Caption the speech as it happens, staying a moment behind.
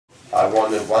I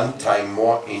want to one time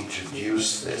more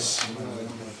introduce this.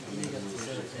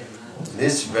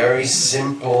 This very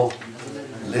simple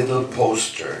little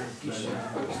poster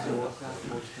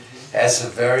has a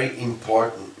very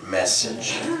important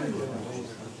message,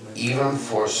 even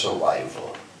for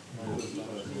survival,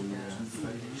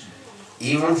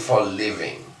 even for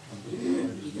living.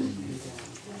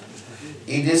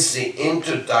 It is the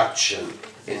introduction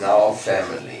in our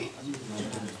family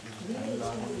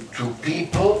to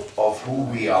people of who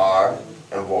we are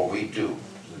and what we do.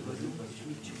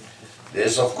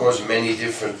 There's of course many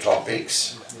different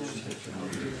topics,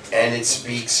 and it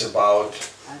speaks about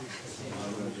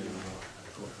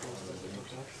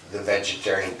the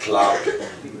vegetarian club.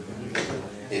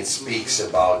 It speaks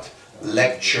about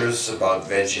lectures about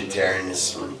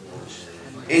vegetarianism.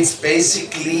 It's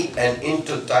basically an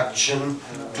introduction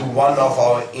to one of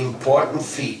our important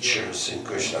features in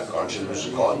Krishna consciousness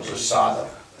called prasadam.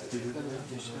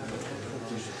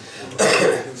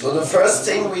 So the first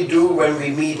thing we do when we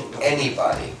meet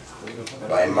anybody,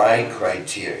 by my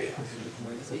criteria,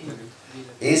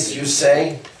 is you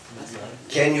say,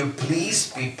 can you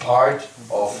please be part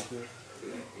of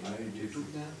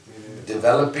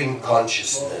developing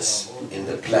consciousness in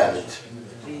the planet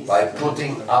by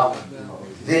putting up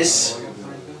this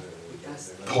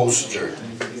poster,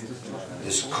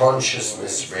 this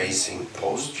consciousness raising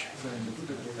poster.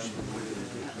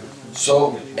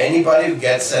 So anybody who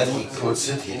gets that, he puts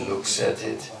it, he looks at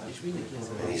it,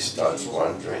 and he starts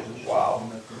wondering, wow,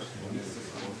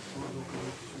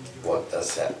 what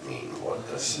does that mean? What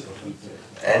does it mean?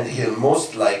 And he'll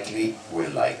most likely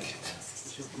will like it.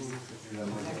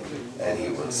 And he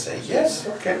will say, yes,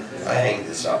 okay, I hang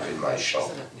this up in my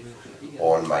shop,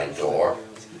 or on my door,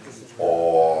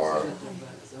 or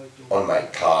on my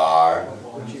car.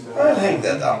 I'll hang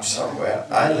that up somewhere.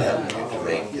 I'll help you to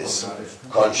make this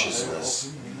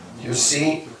consciousness. You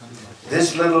see,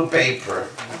 this little paper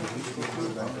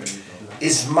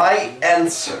is my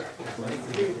answer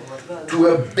to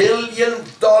 $1 billion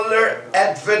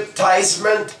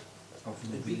advertisement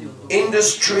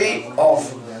industry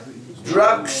of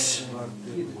drugs,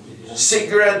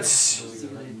 cigarettes,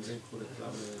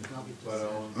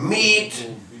 meat,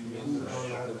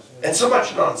 and so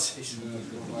much nonsense.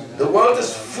 The world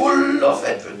is full of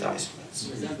advertisements.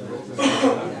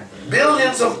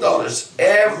 Billions of dollars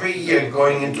every year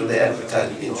going into the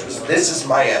advertising interest. This is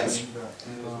my answer.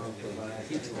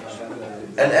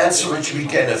 An answer which we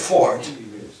can afford.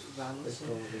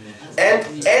 And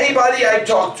anybody I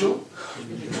talk to,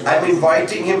 I'm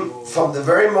inviting him from the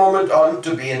very moment on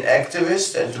to be an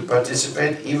activist and to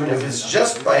participate, even if it's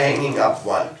just by hanging up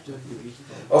one.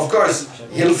 Of course,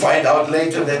 he'll find out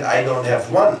later that I don't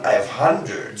have one, I have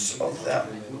hundreds of them.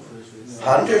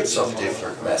 Hundreds of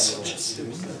different messages.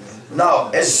 Now,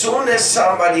 as soon as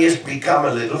somebody has become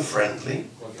a little friendly,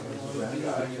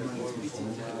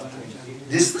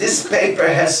 this paper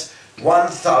has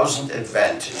 1,000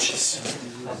 advantages.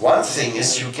 One thing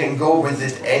is you can go with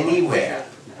it anywhere.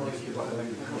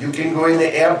 You can go in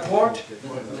the airport,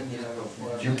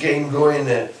 you can go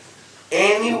in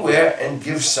anywhere and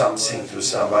give something to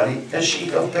somebody, a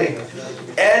sheet of paper.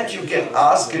 And you can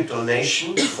ask a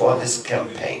donation for this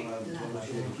campaign.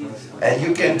 And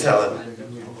you can tell them,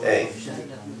 hey,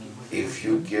 if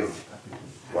you give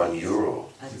 €1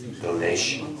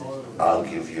 donation, I'll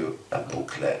give you a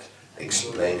booklet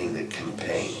explaining the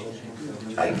campaign.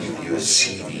 I give you a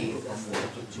CD.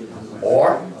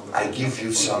 Or I give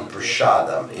you some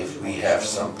prasadam if we have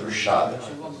some prasadam.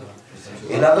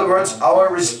 In other words,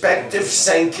 our respective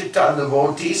Sankirtan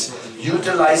devotees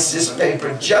utilize this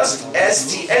paper just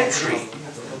as the entry,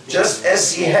 just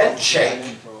as the handshake.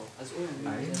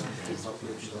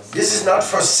 This is not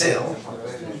for sale,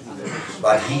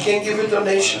 but he can give a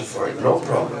donation for it, no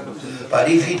problem. But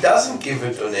if he doesn't give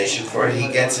a donation for it, he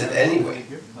gets it anyway.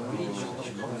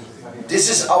 This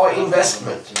is our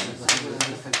investment,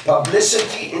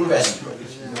 publicity investment.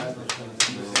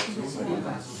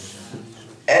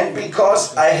 And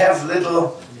because I have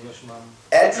little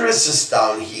addresses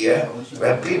down here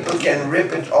where people can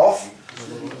rip it off,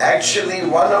 actually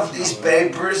one of these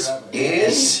papers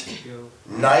is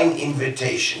 9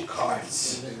 invitation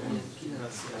cards.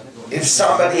 If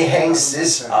somebody hangs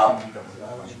this up,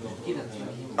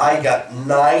 I got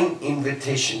 9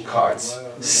 invitation cards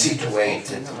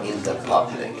situated in the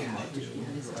public.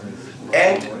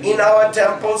 And in our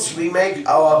temples we make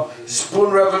our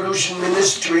Spoon Revolution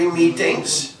Ministry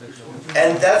meetings,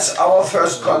 and that's our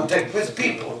first contact with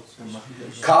people.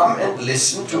 Come and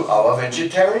listen to our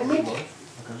vegetarian meeting.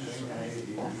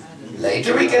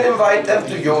 Later we can invite them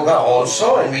to yoga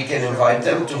also, and we can invite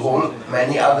them to whole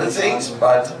many other things,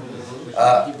 but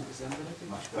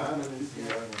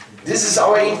This is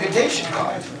our invitation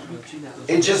card.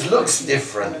 It just looks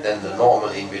different than the normal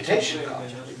invitation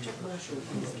card.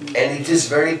 And it is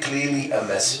very clearly a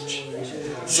message.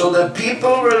 So the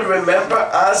people will remember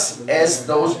us as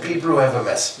those people who have a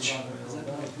message.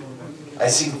 I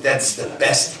think that's the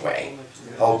best way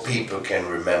how people can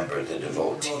remember the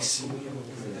devotees.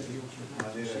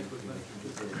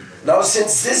 Now,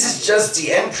 since this is just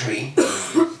the entry,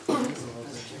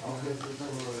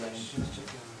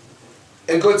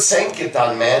 a good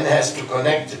Sankirtan man has to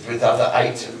connect it with other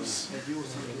items.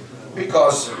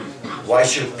 Because why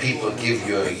should people give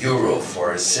you €1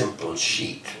 for a simple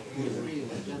sheet?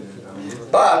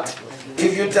 But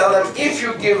if you tell them, if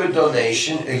you give a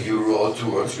donation, €1 or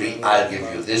 2 or 3, I'll give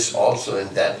you this also and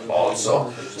that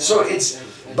also. So it's,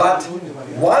 but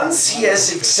once he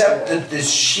has accepted this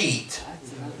sheet,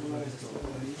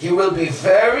 he will be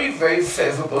very, very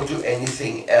favorable to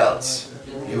anything else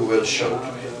you will show to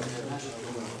him.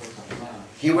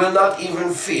 He will not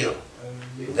even feel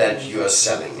that you are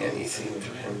selling anything to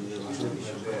him.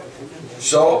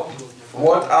 So,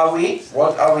 what are we?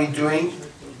 What are we doing?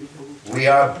 We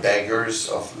are beggars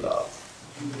of love.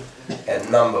 And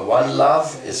number one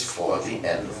love is for the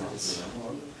animals.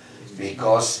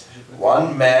 Because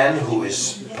one man who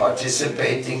is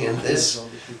participating in this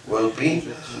will be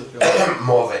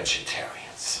more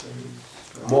vegetarians.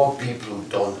 More people who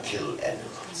don't kill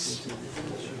animals.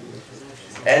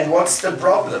 And what's the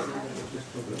problem?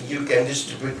 You can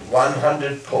distribute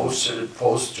 100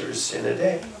 posters in a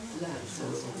day.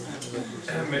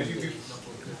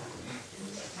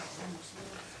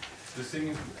 The thing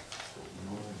is,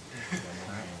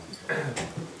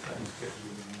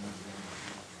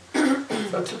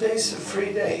 but today's a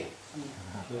free day.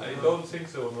 I don't think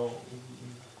so, no.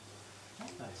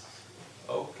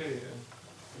 Okay.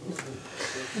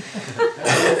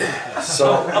 So,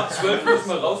 Ab 12 müssen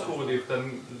wir raus, Gurudev,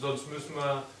 dann sonst müssen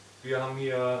wir haben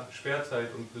hier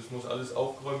Sperrzeit und das muss alles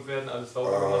aufgeräumt werden, alles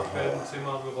sauber gemacht werden,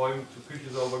 Zimmer geräumt, Küche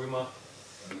sauber gemacht.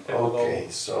 okay,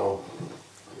 so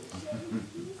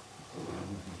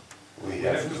we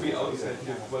have to be outside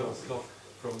here 12 o'clock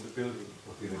from the building.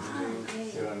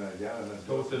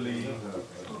 Totally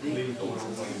clean.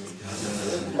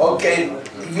 Okay,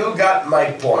 you got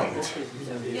my point.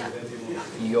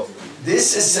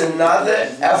 This is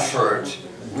another effort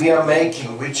we are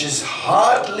making, which is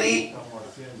hardly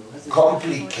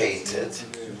complicated.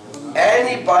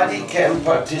 Anybody can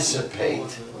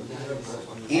participate.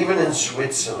 Even in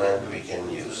Switzerland we can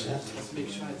use it.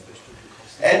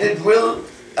 And it will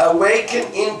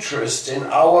awaken interest in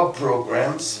our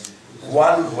programs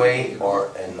one way or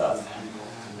another.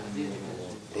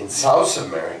 In South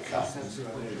America,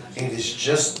 it is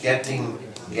just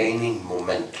gaining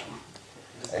momentum.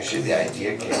 Actually, the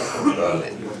idea came from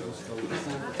Berlin.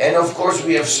 And of course,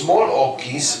 we have small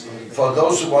OKIs for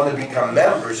those who want to become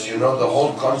members. You know the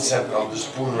whole concept of the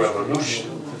spoon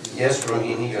revolution. Yes,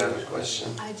 Rohini, you have a question?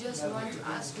 I just want to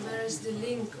ask, where is the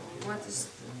link? What is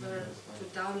where to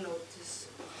download this?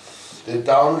 The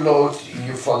download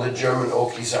for the German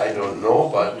OKIs, I don't know,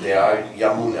 but they are,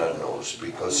 Yamuna knows,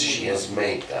 because she has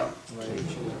made them.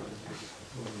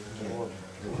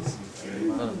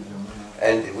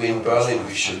 And in Berlin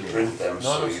we should print them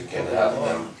so you can have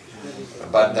them.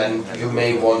 But then you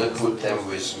may want to put them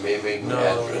with maybe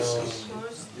addresses.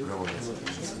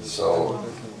 So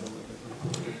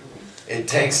it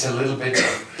takes a little bit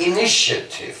of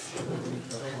initiative.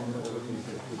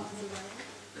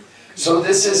 So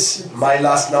this is my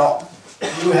last. Now,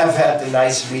 you have had a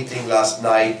nice meeting last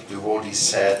night. Devotees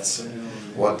said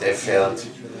what they felt.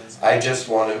 I just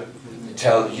want to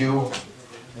tell you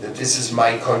that this is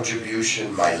my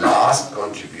contribution, my last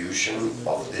contribution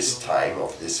of this time,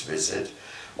 of this visit,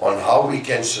 on how we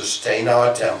can sustain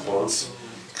our temples,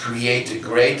 create a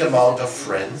great amount of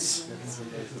friends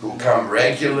who come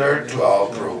regular to our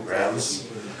programs,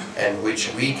 and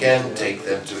which we can take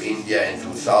them to India and do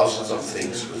thousands of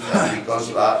things with them. Because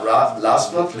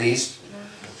last not least,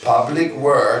 public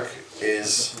work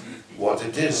is what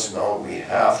it is. Now we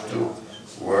have to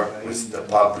work with the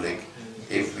public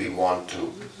if we want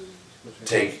to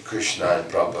take Krishna and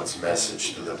Prabhupada's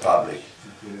message to the public.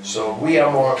 So we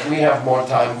have more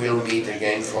time. We'll meet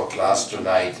again for class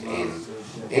tonight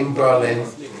in Berlin.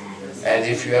 And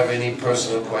if you have any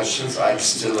personal questions, I'm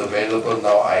still available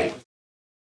now.